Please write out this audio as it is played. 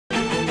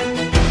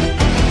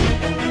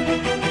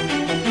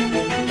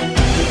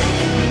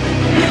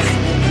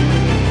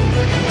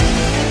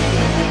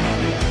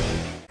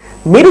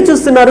మీరు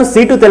చూస్తున్నారు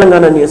C2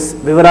 Telangana news.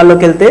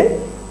 వివరాల్లోకి వెళ్తే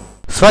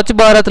Swachh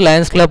Bharat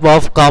Lions club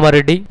of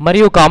Kamareddy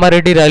మరియు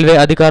కామారెడ్డి రైల్వే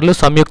అధికారులు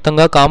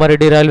సంయుక్తంగా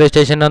కామారెడ్డి రైల్వే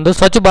స్టేషన్ నందు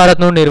స్వచ్ఛ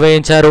భారత్ ను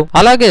నిర్వహించారు.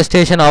 అలాగే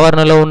స్టేషన్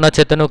ఆవరణలో ఉన్న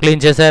చెత్తను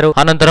క్లీన్ చేశారు.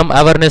 అనంతరం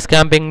అవేర్నెస్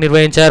క్యాంపింగ్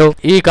నిర్వహించారు.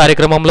 ఈ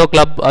కార్యక్రమంలో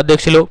క్లబ్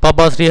అధ్యక్షులు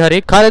పబ్బా శ్రీహరి,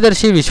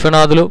 కార్యదర్శి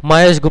విశ్వనాథులు,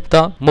 Mahesh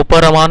Gupta,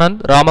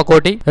 ముప్పరమానంద్,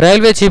 Ramakoti,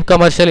 railway chief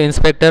commercial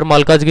inspector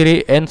Malkajgiri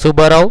ఎన్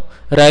సుబ్బారావు,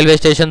 రైల్వే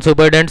స్టేషన్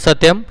సూపరింటెండెంట్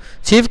సత్యం,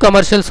 chief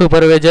commercial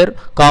supervisor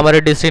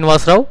Kamareddy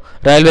Srinivasarao,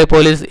 railway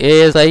police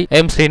ASI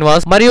ఎం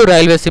శ్రీనివాస్ మరియు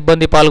రైల్వే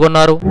సిబ్బంది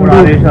పాల్గొన్నారు.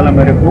 ఆదేశాల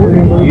మేరకు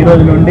ఈ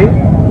రోజు నుండి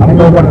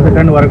అక్టోబర్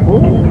 2 వరకు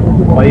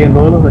 15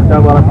 రోజులు స్వచ్ఛ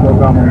భారత్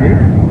ప్రోగ్రామ్ ఉంది.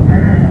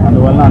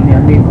 అందువల్ల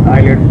అన్ని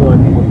టాయిలెట్స్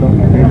అన్ని మొత్తం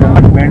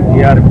department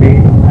ERP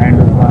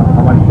and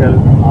commercial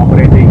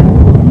operating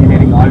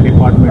engineering all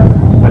departments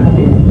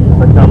కలిసి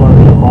స్వచ్ఛ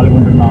భారత్లో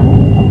పాల్గొంటున్నాము.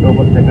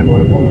 అక్టోబర్ 2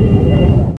 వరకు